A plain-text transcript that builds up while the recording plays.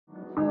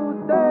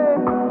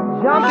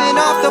Jumping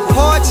off the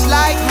porch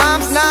like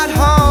mom's not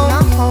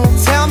home.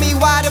 Tell me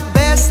why the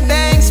best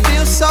things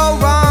feel so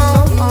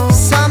wrong.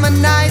 Summer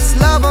nights,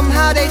 love them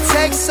how they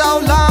take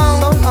so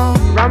long.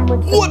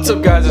 What's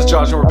up guys, it's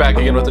Josh and we're back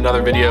again with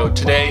another video.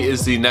 Today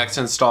is the next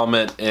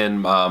installment in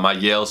my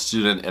Yale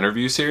student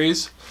interview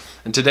series.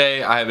 And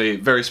today I have a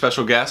very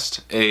special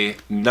guest,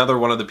 another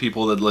one of the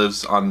people that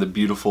lives on the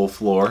beautiful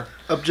floor.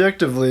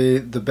 Objectively,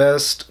 the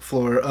best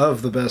floor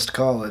of the best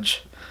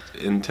college.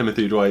 In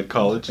Timothy Dwight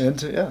College. In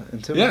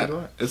Timothy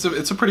Dwight.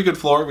 It's a pretty good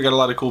floor. We got a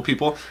lot of cool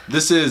people.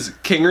 This is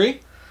Kingery.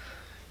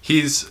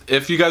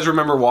 If you guys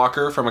remember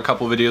Walker from a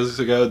couple videos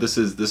ago, this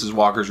is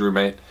Walker's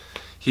roommate.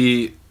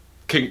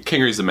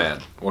 Kingery's the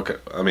man.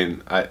 I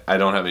mean, I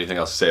don't have anything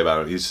else to say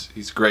about him.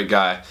 He's a great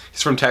guy.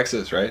 He's from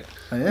Texas, right?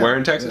 Where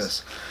in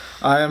Texas? Yes.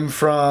 I am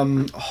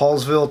from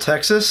Hallsville,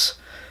 Texas.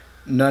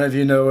 None of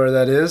you know where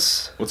that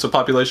is. What's the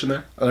population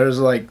there? There's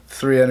like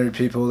 300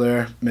 people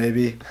there,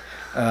 maybe.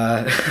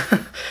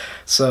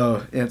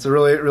 So yeah, it's a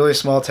really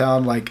small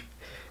town. Like,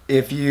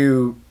 if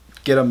you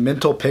get a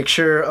mental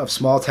picture of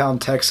small town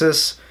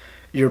Texas,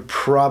 you're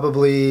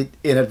probably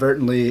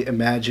inadvertently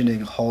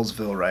imagining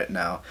Hallsville right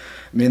now.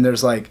 I mean,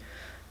 there's like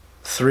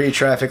 3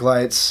 traffic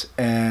lights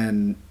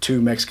and 2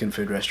 Mexican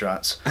food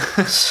restaurants.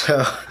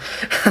 So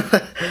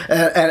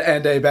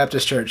and a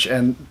Baptist church,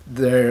 and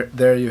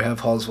there you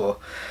have Hallsville.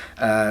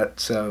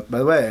 So by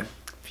the way,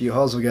 if you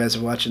Hallsville guys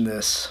are watching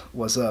this,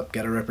 what's up?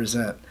 Gotta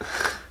represent.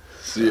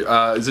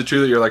 So, is it true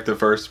that you're like the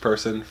first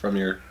person from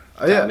your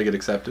town to get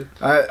accepted?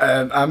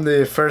 I'm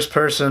the first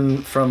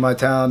person from my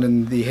town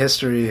in the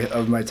history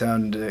of my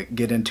town to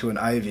get into an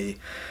Ivy.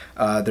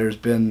 There's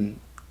been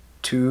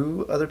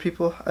 2 other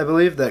people, I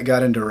believe, that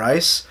got into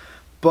Rice,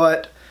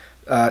 but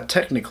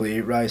technically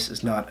Rice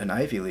is not an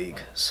Ivy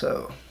League,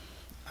 so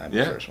I'm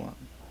the first one.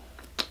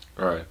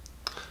 All right.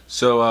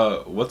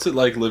 So what's it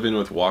like living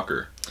with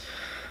Walker?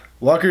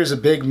 Walker is a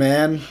big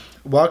man.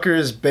 Walker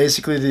is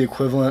basically the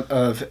equivalent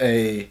of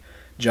a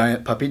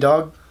giant puppy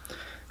dog.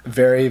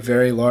 Very,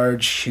 very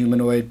large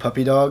humanoid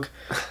puppy dog.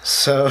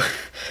 So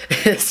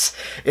it's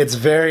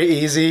very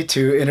easy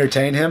to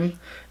entertain him.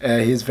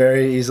 He's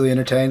very easily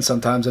entertained.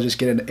 Sometimes I just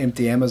get an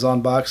empty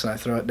Amazon box and I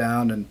throw it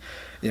down, and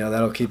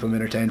that'll keep him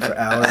entertained for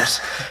hours.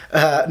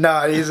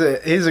 No, he's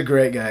a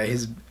great guy.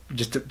 He's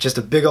just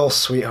a big old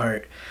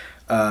sweetheart.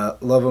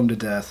 Love him to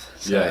death.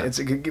 So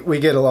yeah, we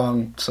get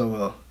along so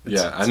well.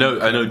 I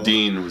know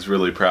Dean was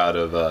really proud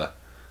of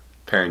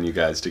pairing you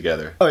guys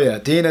together. Oh yeah,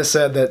 Dean has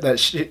said that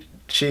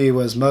she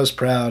was most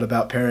proud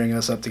about pairing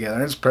us up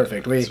together. It's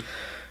perfect.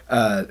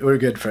 We're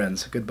good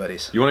friends, good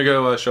buddies. You want to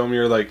go show them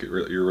your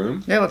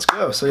room? Yeah, let's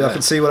go, so y'all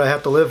can see what I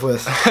have to live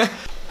with.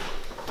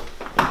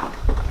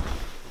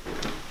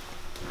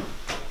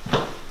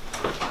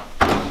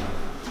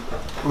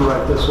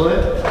 Right this way.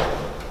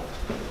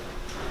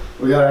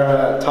 We got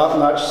our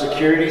top-notch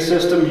security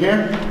system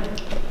here.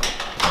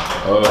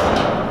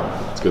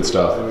 Oh, it's good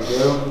stuff. There we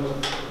go.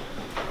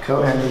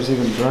 Coat hanger's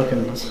even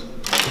broken.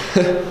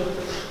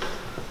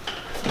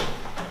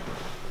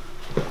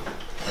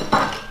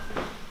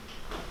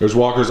 There's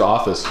Walker's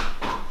office.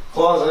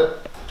 Closet.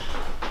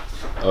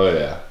 Oh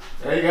yeah.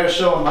 Yeah, you gotta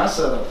show them my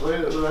setup. Look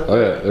at that. Oh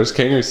yeah, there's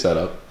Kingery's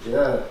setup.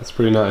 Yeah. That's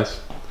pretty nice.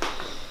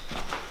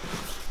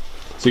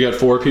 So you got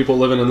 4 people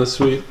living in this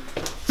suite?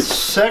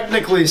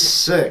 Technically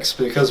 6,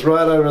 because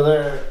right over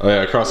there. Oh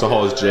yeah, across the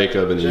hall is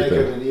Jacob and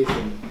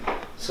Ethan.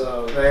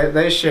 So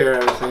they share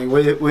everything.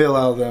 We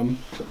allow them.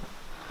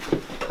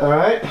 All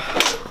right.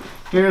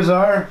 Here's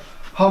our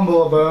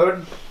humble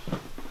abode.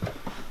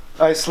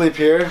 I sleep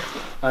here.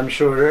 I'm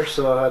shorter,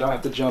 so I don't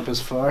have to jump as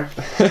far.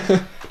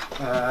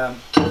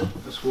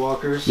 This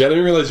Walker's. Yeah, I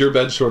didn't realize your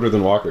bed's shorter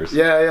than Walker's.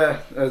 Yeah.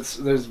 That's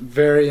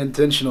very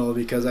intentional,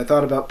 because I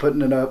thought about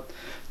putting it up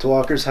to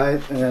Walker's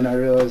height, and then I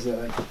realized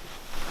that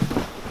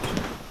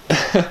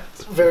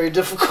it's very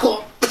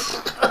difficult.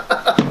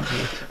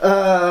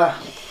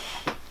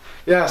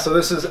 Yeah, so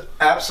this is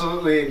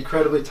absolutely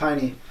incredibly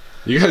tiny.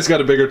 You guys got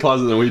a bigger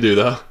closet than we do,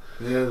 though.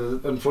 Yeah,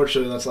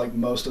 unfortunately, that's like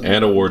most of them.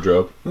 And a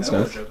wardrobe. That's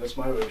nice. That's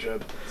my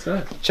wardrobe. That's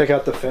nice. Check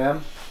out the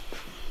fan.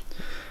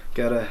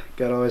 Gotta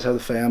always have the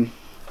fan.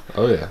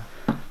 Oh yeah.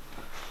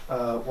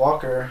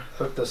 Walker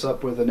hooked us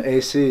up with an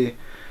AC,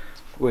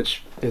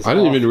 which is. I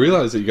didn't even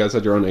realize that you guys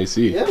had your own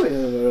AC. Yeah, we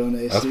have our own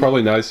AC. That's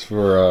probably nice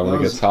for when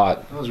it gets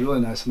hot. That was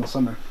really nice in the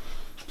summer.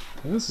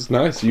 This is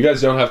nice. You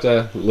guys don't have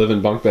to live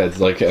in bunk beds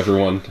like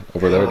everyone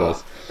over there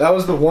does. That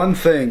was the one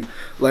thing.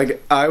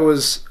 Like, I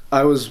was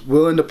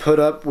willing to put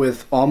up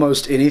with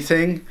almost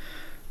anything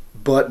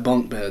but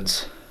bunk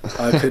beds.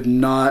 I could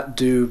not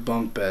do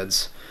bunk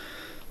beds.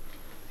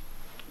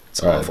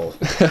 It's awful.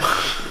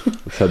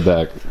 Let's head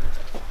back.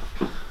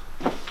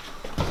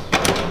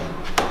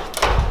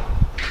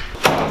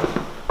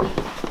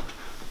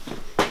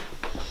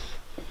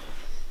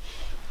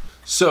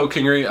 So,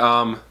 Kingery,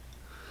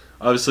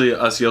 obviously,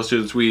 us Yale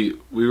students, we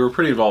were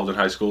pretty involved in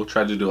high school,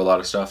 tried to do a lot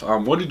of stuff.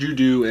 What did you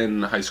do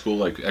in high school,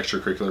 like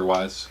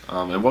extracurricular-wise?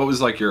 And what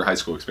was like your high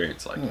school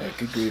experience like? Oh,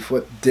 good grief,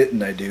 what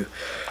didn't I do?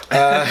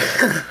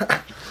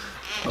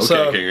 Okay,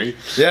 So,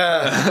 Kingery.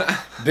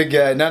 yeah, big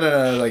guy.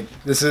 No. Like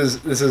this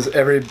is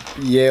every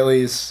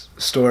Yaley's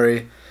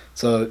story.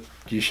 So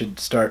you should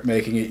start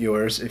making it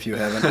yours if you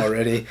haven't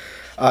already.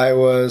 I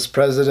was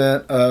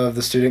president of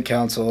the student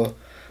council.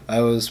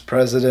 I was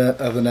president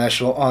of the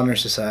National Honor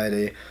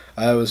Society.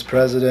 I was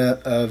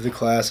president of the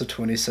class of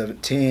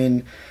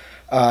 2017.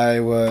 I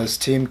was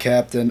team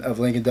captain of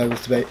Lincoln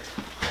Douglas debate.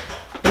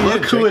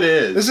 Look who it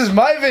is. This is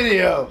my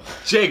video.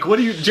 Jake,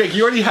 Jake,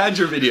 you already had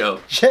your video.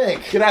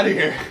 Jake, Get out of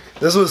here.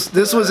 this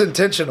was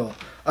intentional.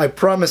 I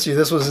promise you,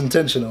 this was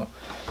intentional.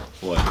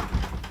 What?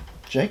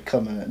 Jake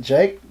coming in.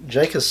 Jake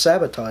is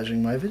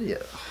sabotaging my video.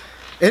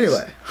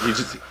 Anyway,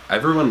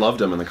 Everyone loved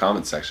him in the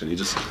comments section. He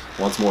just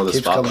wants more of the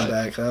keeps spotlight.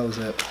 coming back. That was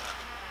it.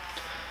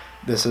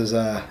 This is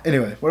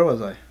anyway. Where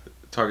was I?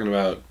 Talking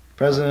about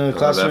President of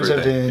class of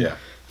everything. 2017. Yeah.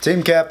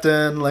 Team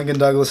captain, Lincoln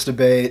Douglas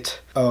debate.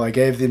 Oh, I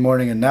gave the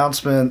morning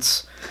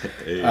announcements.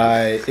 Hey.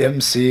 I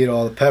emceed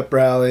all the pep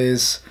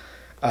rallies.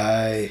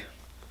 I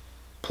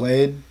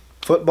played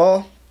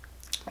football,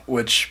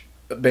 which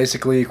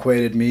basically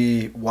equated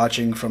me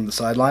watching from the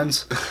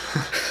sidelines.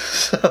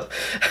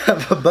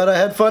 But I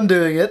had fun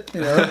doing it,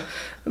 you know.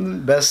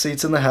 Best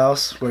seats in the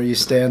house, where you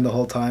stand the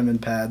whole time in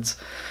pads.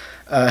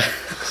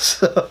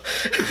 So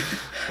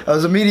I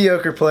was a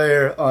mediocre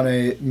player on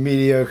a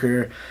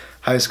mediocre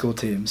high school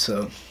team,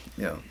 so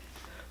you know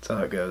that's how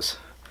it goes.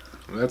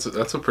 That's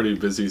a pretty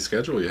busy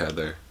schedule you had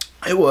there.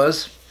 It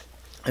was,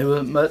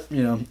 but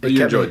you know. But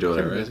you enjoyed doing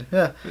it, right? Busy.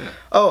 Yeah. Yeah.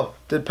 Oh,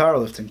 did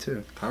powerlifting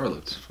too.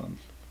 Powerlifts. Fun.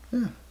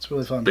 Yeah, it's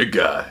really fun. Big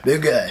guy.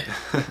 Big guy.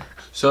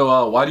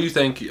 So, why do you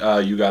think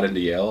you got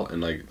into Yale,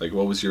 and like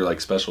what was your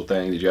special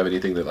thing? Did you have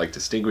anything that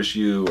distinguished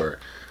you, or,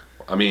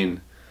 I mean,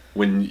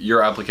 when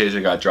your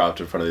application got dropped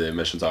in front of the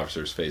admissions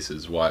officers'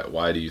 faces,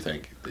 why do you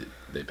think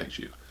they picked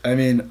you? I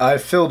mean, I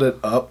filled it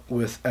up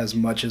with as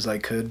much as I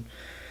could.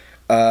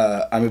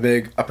 I'm a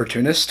big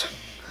opportunist,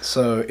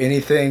 so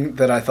anything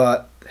that I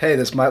thought, hey,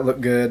 this might look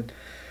good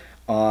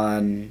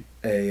on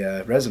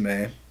a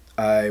resume,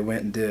 I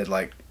went and did.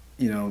 Like,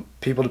 you know,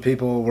 People to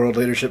People World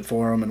Leadership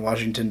Forum in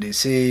Washington,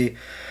 D.C.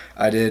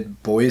 I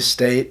did Boys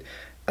State.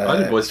 I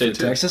did Boys State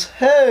too. Texas.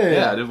 Hey!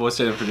 Yeah, I did Boys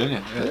State in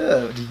Virginia. Yeah.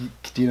 Yeah.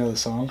 Do you know the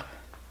song?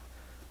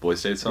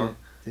 Boys State song?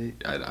 Yeah.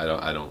 I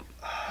don't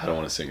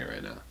want to sing it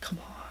right now. Come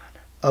on.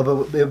 Oh,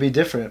 but it'll be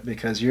different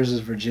because yours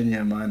is Virginia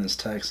and mine is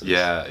Texas.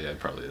 Yeah, it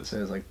probably is.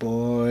 So it's like,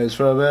 boys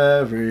from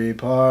every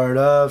part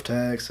of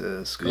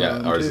Texas. Yeah,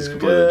 ours is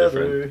completely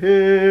different.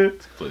 Here.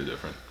 It's completely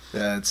different.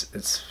 Yeah,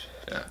 it's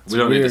Yeah, we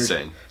don't need to weird.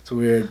 sing. It's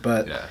weird,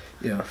 but Yeah.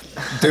 you know,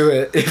 do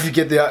it if you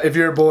get if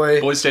you're a boy.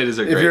 Boys State is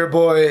a great. If you're a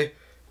boy,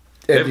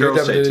 They and have you're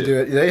girls' tempted state, to do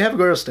it, they have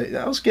girls' state.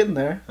 I was getting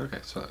there. Okay,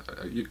 so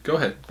you go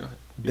ahead. You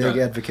Big got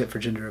it. advocate for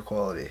gender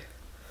equality.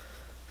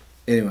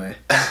 Anyway,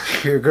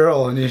 if you're a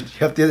girl and you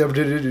have the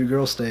opportunity to do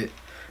girls' state,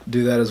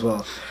 do that as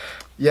well.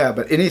 Yeah,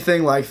 but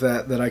anything like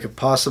that I could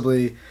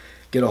possibly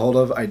get a hold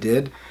of, I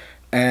did,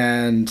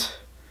 and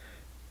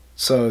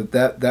so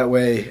that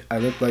way I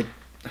looked like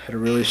I had a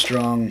really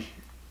strong,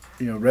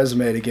 you know,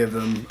 resume to give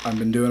them. I've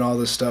been doing all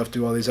this stuff,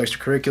 do all these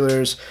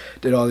extracurriculars,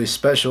 did all these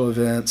special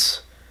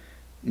events,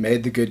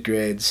 made the good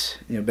grades.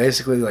 You know,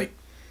 basically like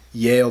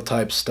Yale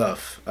type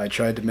stuff. I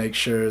tried to make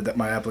sure that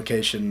my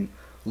application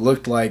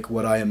looked like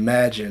what I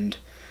imagined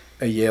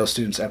a Yale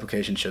student's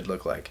application should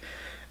look like.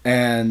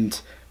 And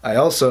I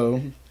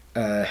also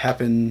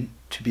happen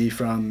to be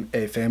from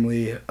a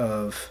family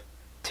of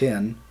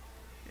 10,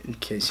 in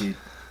case you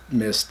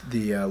missed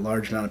the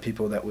large amount of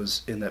people that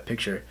was in that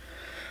picture.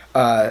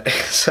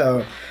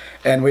 So,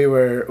 and we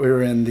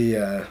were in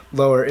the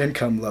lower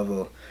income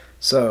level.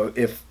 So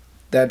if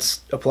that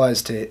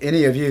applies to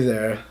any of you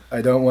there,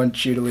 I don't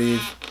want you to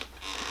leave,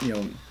 you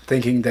know,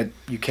 thinking that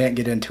you can't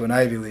get into an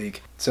Ivy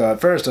League. So at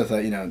first I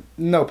thought, you know,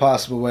 no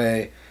possible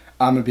way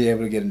I'm going to be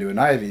able to get into an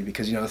Ivy,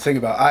 because, you know, the thing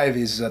about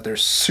Ivies is that they're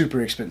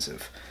super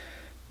expensive.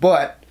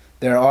 But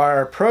there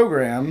are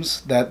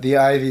programs that the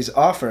Ivies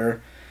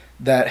offer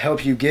that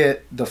help you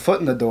get the foot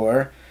in the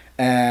door,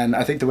 and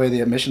I think the way the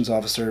admissions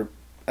officer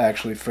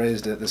actually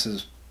phrased it, this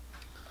is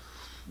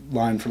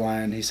line for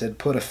line, he said,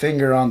 put a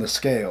finger on the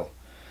scale.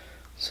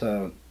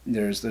 So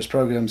there's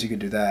programs you could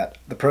do that.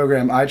 The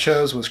program I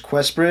chose was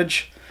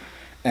QuestBridge,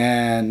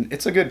 and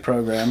it's a good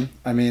program.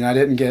 I mean, I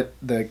didn't get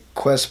the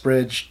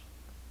QuestBridge,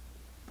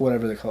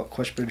 whatever they call it,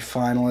 QuestBridge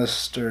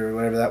finalist or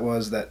whatever that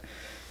was, that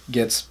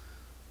gets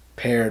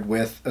paired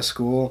with a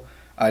school.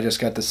 I just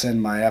got to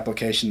send my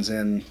applications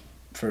in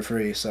for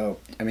free. So,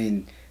 I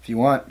mean, if you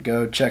want,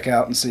 go check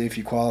out and see if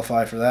you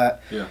qualify for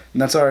that. Yeah.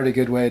 And that's already a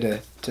good way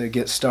to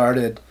get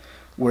started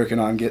working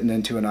on getting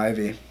into an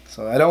Ivy.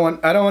 So I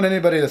don't want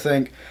anybody to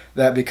think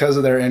that because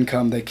of their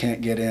income they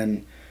can't get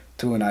in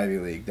to an Ivy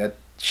League. That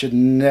should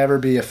never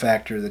be a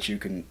factor that you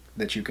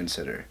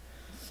consider.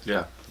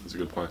 Yeah, that's a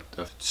good point.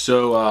 Definitely.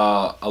 So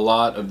a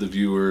lot of the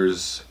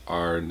viewers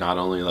are not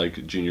only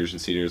like juniors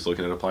and seniors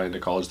looking at applying to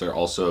college, they're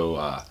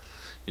also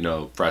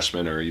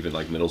freshmen or even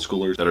like middle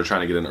schoolers that are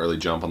trying to get an early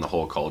jump on the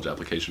whole college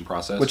application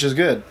process. Which is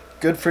good.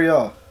 Good for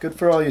y'all. Good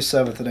for all you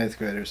 7th and 8th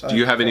graders. Do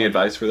you have any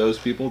advice for those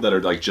people that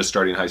are like just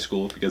starting high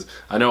school? Because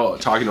I know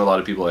talking to a lot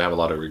of people, they have a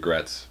lot of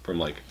regrets from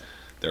like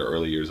their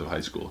early years of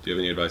high school. Do you have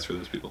any advice for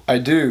those people? I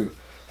do.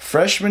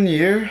 Freshman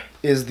year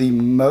is the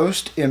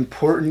most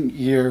important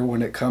year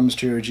when it comes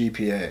to your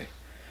GPA,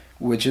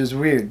 which is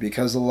weird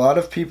because a lot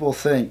of people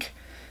think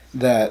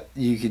that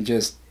you can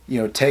just,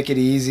 take it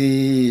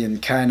easy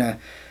and kind of,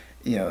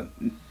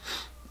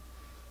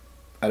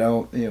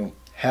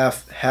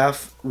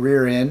 half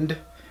rear end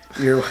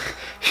your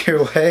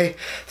way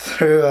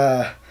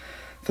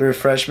through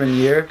freshman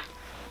year.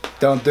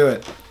 Don't do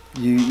it.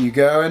 You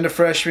go into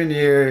freshman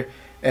year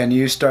and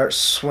you start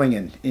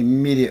swinging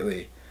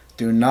immediately.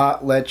 Do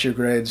not let your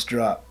grades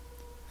drop.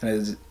 And it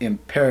is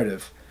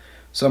imperative.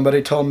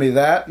 Somebody told me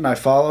that and I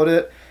followed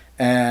it,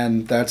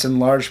 and that's in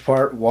large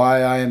part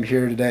why I am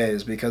here today,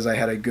 is because I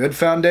had a good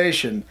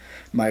foundation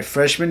my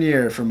freshman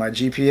year for my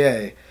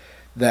GPA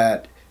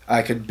that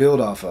I could build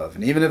off of.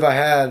 And even if I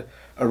had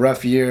a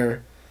rough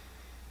year,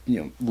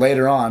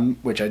 later on,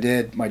 which I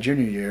did my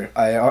junior year,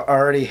 I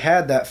already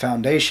had that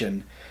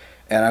foundation,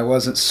 and I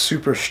wasn't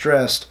super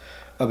stressed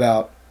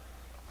about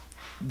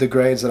the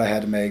grades that I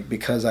had to make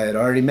because I had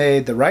already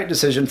made the right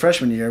decision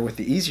freshman year with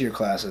the easier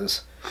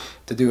classes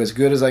to do as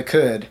good as I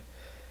could,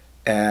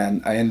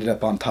 and I ended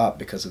up on top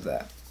because of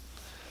that.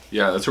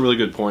 Yeah, that's a really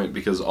good point,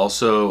 because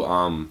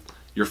also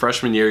your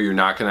freshman year, you're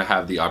not going to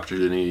have the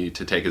opportunity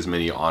to take as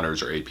many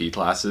honors or AP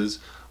classes,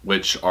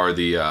 which are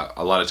the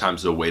a lot of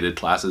times the weighted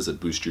classes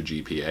that boost your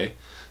GPA.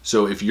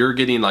 So if you're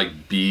getting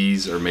like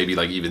B's or maybe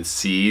like even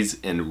C's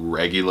in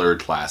regular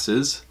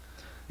classes,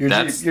 your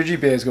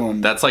GPA is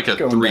going. That's like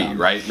a 3, down.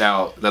 right?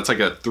 Now that's like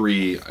a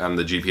 3 on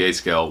the GPA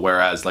scale,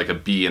 whereas like a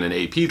B in an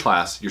AP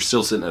class, you're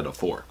still sitting at a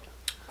 4.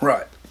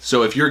 Right.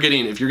 So if you're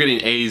getting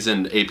A's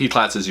in AP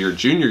classes your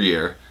junior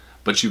year,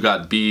 but you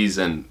got B's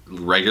in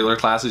regular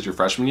classes your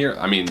freshman year,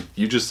 I mean,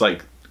 you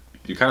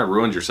kind of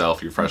ruined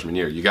yourself your freshman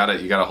year. You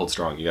gotta hold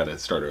strong. You gotta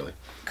start early.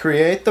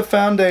 Create the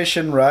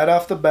foundation right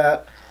off the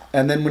bat,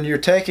 and then when you're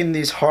taking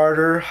these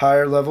harder,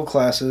 higher level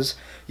classes,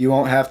 you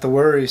won't have to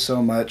worry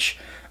so much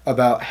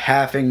about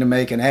having to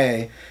make an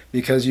A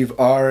because you've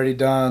already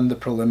done the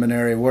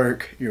preliminary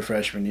work your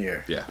freshman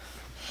year. Yeah.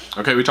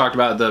 Okay, we talked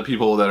about the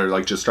people that are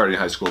like just starting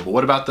high school, but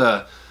what about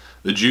the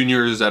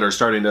juniors that are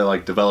starting to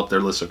like develop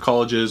their list of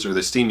colleges, or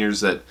the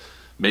seniors that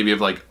maybe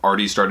have like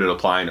already started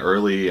applying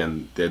early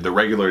and the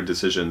regular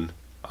decision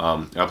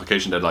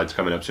application deadline's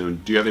coming up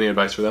soon? Do you have any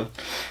advice for them?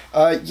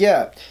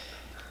 Yeah.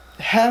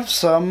 Have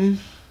some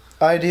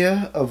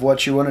idea of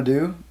what you want to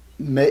do,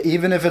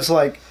 even if it's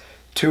like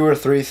 2 or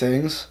 3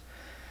 things,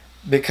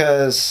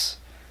 because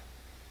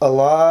a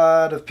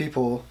lot of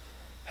people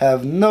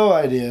have no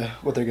idea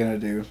what they're going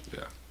to do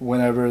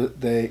whenever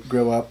they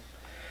grow up,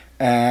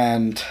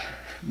 and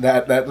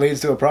that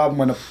leads to a problem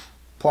when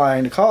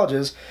applying to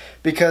colleges,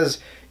 because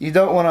you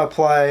don't want to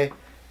apply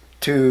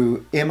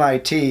to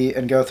MIT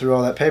and go through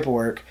all that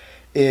paperwork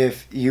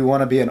if you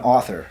want to be an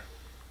author.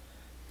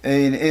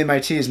 And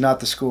MIT is not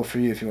the school for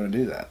you if you want to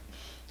do that.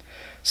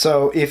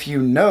 So if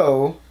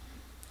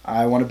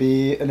I want to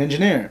be an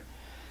engineer,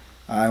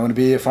 I want to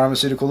be a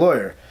pharmaceutical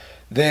lawyer,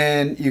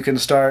 then you can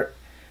start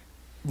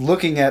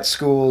looking at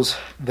schools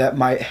that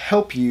might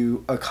help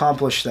you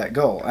accomplish that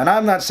goal. And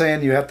I'm not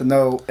saying you have to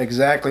know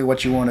exactly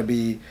what you want to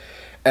be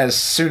as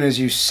soon as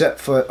you set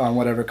foot on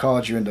whatever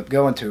college you end up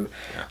going to.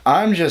 Yeah.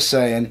 I'm just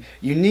saying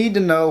you need to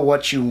know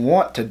what you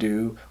want to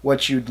do,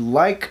 what you'd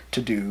like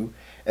to do,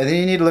 and then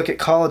you need to look at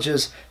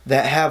colleges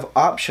that have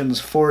options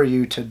for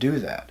you to do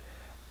that.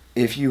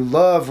 If you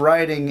love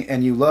writing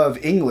and you love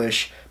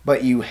English,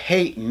 but you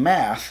hate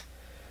math,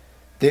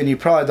 then you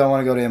probably don't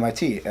want to go to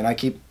MIT. And I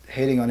keep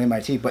hating on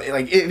MIT, but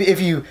like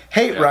if you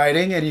hate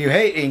writing and you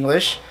hate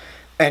English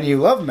and you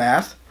love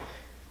math,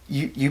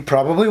 you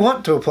probably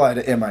want to apply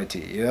to MIT.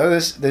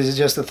 This is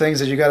just the things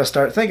that you got to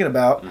start thinking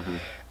about. Mm-hmm.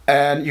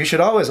 And you should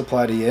always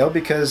apply to Yale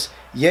because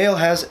Yale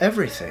has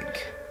everything.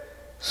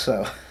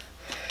 So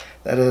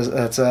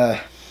that's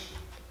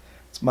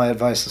my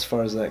advice as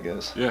far as that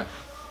goes. Yeah.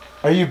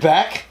 Are you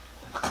back?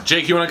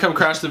 Jake, you want to come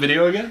crash the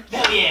video again?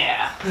 Hell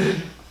yeah.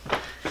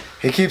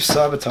 He keeps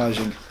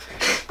sabotaging.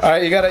 All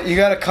right, you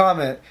gotta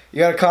comment. You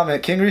gotta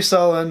comment. Kingery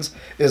Sullins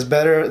is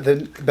better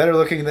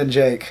looking than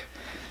Jake.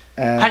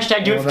 And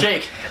hashtag do it for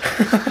Jake.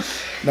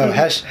 No,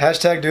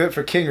 hashtag do it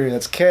for Kingery.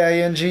 That's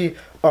Kingrey.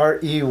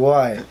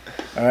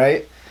 All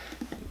right,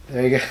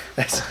 there you go.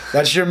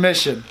 That's your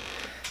mission.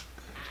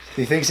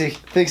 He thinks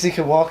he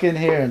can walk in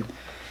here and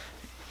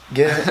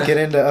get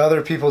into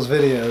other people's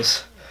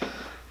videos.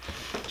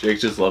 Jake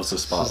just loves the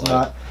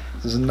spotlight.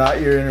 This is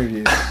not your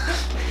interview.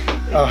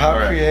 Oh,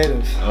 how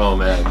creative. Oh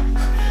man,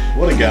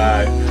 what a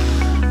guy.